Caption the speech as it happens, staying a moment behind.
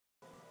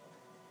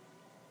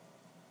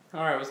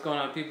Alright, what's going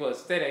on, people?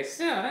 It's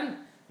DhaeDhae-San.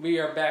 We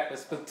are back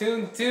with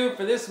Splatoon 2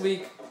 for this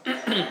week.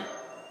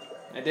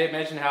 I did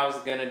mention how I was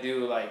going to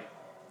do like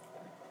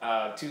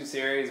 2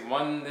 series.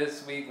 One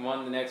this week,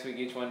 one the next week,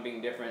 each one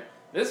being different.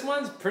 This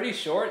one's pretty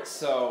short,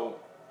 so...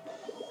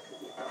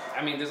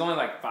 I mean, there's only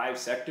like 5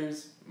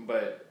 sectors,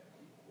 but...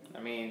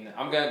 I mean,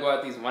 I'm going to go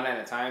at these one at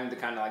a time to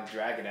kind of like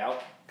drag it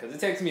out. Because it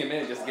takes me a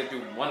minute just to get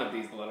through one of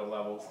these little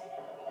levels.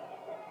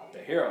 The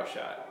hero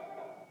shot.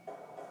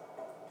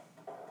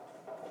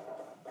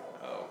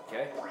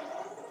 Okay.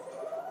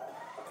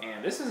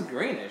 And this is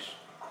greenish.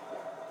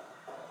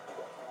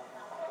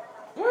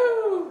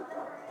 Woo!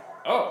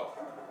 Oh,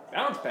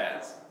 bounce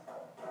pads.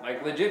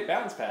 Like legit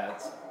bounce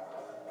pads.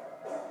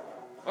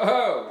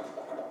 Whoa!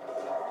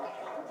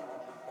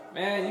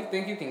 Man, you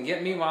think you can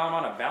get me while I'm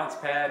on a bounce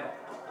pad?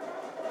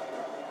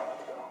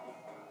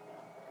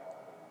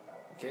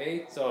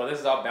 Okay, so this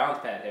is all bounce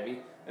pad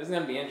heavy. This is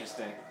gonna be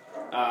interesting.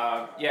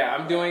 Yeah,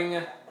 I'm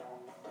doing...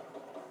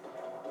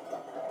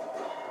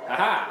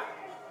 Aha!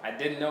 I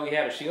didn't know he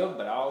had a shield,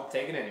 but I'll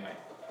take it anyway.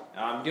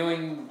 I'm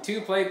doing 2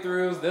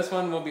 playthroughs. This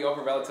one will be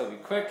over relatively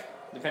quick,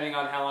 depending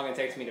on how long it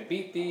takes me to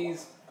beat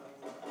these.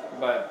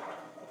 But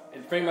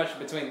it's pretty much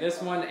between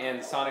this one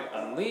and Sonic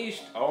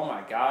Unleashed. Oh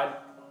my god.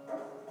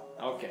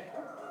 Okay.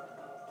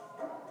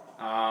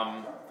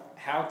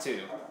 How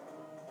to.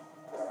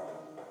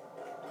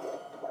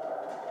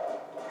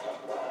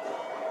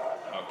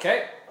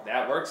 Okay,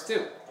 that works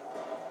too.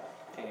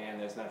 And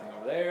there's nothing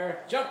over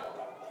there. Jump!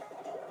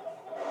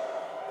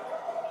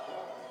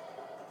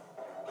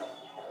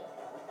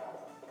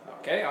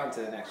 Okay, on to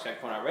the next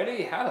checkpoint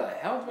already. How the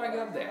hell do I get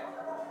up there?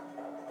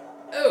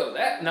 Oh,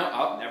 that... No,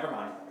 oh, never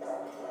mind.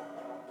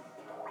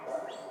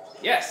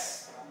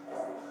 Yes!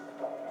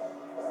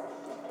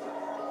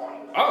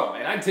 Oh,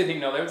 and I didn't even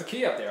know there was a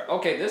key up there.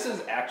 Okay, this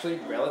is actually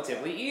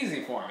relatively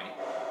easy for me.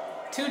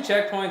 2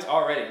 checkpoints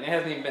already, and it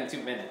hasn't even been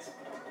 2 minutes.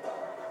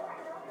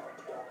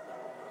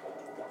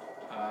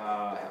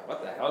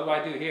 What the hell do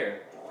I do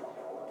here?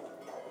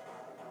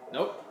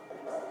 Nope.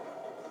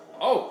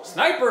 Oh,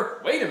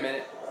 sniper! Wait a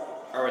minute.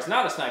 Or it's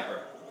not a sniper.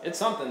 It's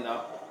something,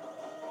 though.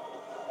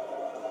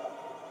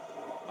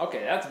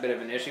 Okay, that's a bit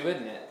of an issue,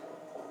 isn't it?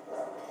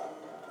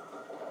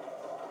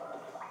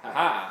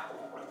 Haha.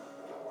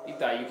 You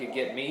thought you could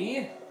get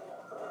me?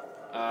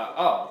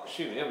 Oh,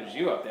 shoot, it was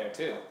you up there,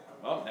 too.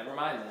 Well, never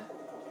mind, then.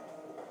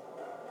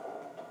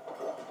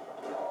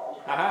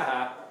 Ha ha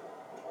ha.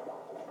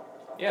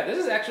 Yeah, this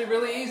is actually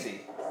really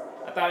easy.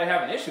 I thought I'd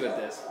have an issue with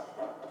this.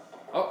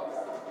 Oh.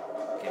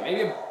 Okay,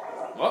 maybe...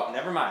 Well,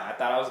 never mind. I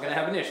thought I was going to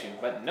have an issue,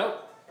 but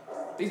nope.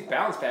 These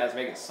bounce pads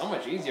make it so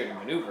much easier to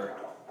maneuver.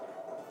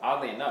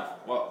 Oddly enough.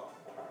 Whoa.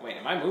 Wait,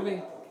 am I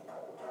moving?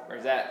 Or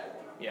is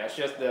that... Yeah, it's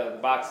just the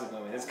box is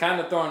moving. It's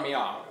kind of throwing me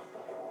off.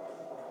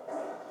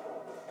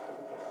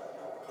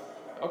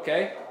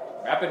 Okay.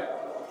 Rapid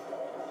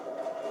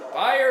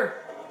fire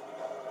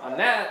on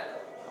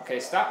that. Okay,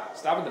 stop.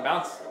 Stop with the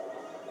bounce.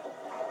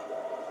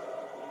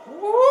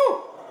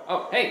 Woo!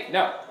 Oh, hey,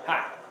 no.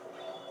 Ha.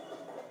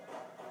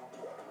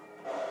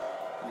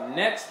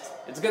 Next,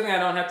 it's a good thing I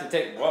don't have to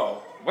take...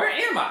 Whoa. Where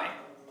am I?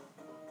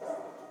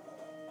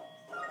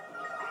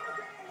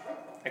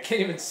 I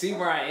can't even see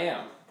where I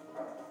am.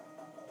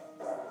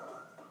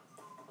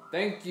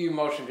 Thank you,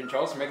 motion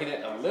controls, for making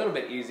it a little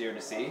bit easier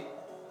to see.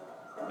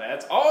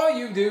 That's all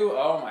you do.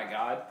 Oh my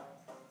god.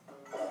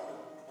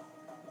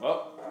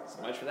 Well,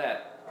 so much for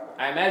that.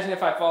 I imagine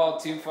if I fall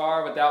too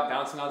far without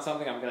bouncing on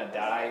something, I'm gonna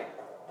die.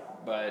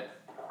 But,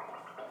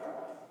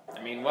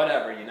 I mean,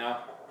 whatever, you know?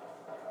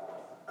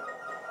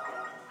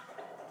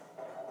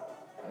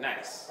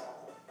 Nice.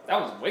 That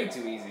was way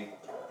too easy.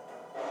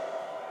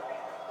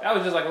 That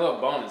was just like a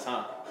little bonus,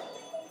 huh?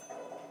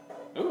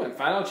 Ooh, and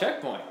final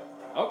checkpoint.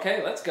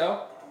 Okay, let's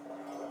go.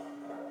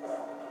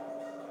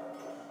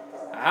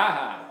 Ha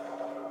ha.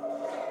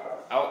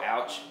 Oh,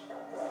 ouch.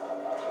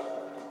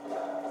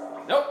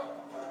 Nope.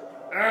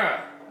 Ugh.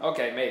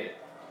 Okay, made it.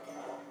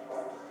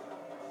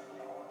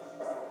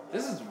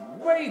 This is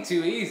way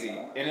too easy,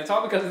 and it's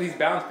all because of these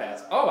bounce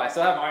pads. Oh, I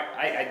still have my...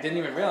 I didn't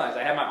even realize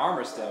I had my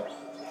armor still.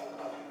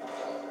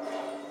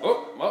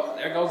 Oh, well,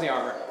 there goes the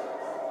armor.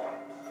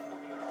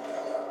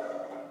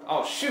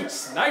 Oh, shoot,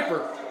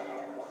 sniper!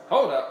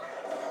 Hold up.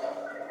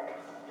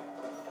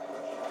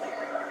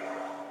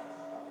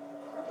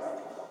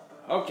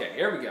 Okay,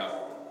 here we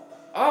go.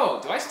 Oh,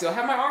 do I still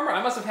have my armor?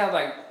 I must have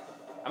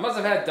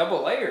had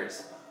double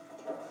layers.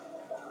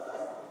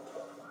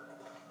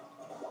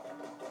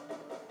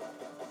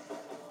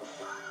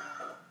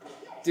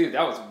 Dude,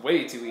 that was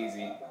way too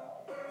easy.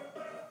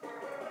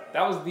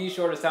 That was the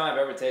shortest time I've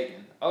ever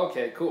taken.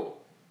 Okay, cool.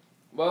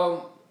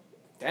 Well,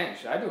 dang,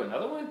 should I do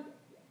another one?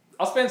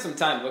 I'll spend some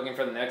time looking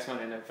for the next one,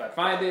 and if I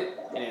find it,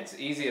 and it's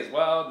easy as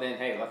well, then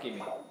hey, lucky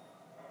me.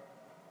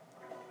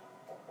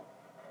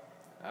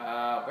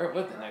 Where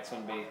would the next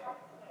one be?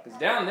 Because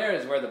down there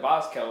is where the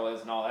boss kettle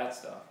is and all that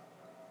stuff.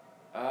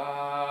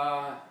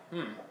 I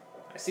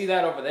see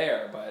that over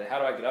there, but how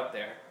do I get up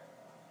there?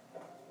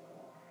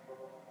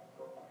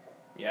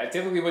 Yeah, I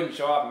typically wouldn't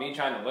show off me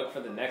trying to look for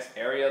the next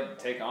area to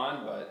take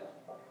on, but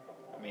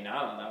I mean,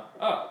 I don't know.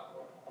 Oh.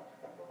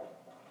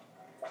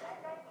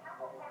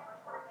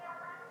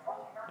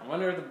 I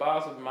wonder if the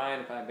boss would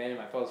mind if I abandoned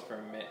my post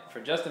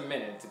for just a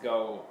minute to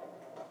go.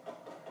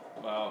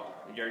 Well,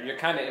 you're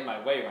kind of in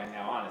my way right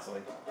now,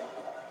 honestly.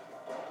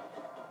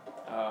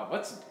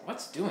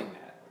 What's doing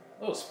that?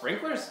 Little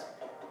sprinklers?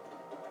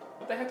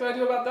 What the heck do I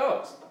do about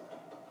those?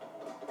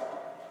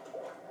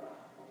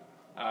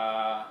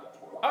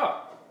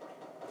 Oh.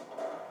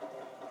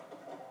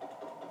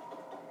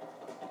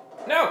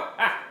 No!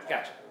 Ah,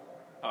 gotcha.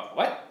 Oh,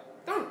 what?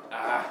 Don't,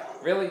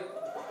 really?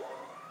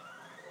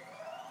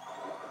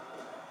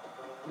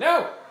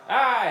 No!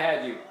 Ah, I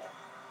had you.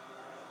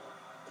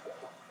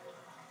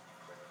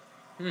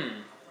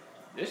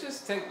 This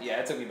just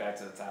it took me back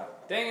to the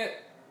top. Dang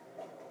it.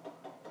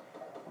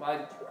 Well,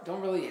 I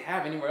don't really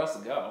have anywhere else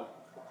to go.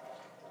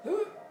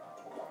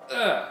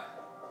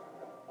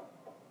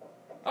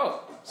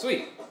 Oh,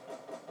 sweet.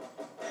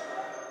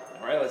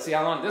 Alright, let's see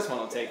how long this one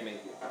will take me.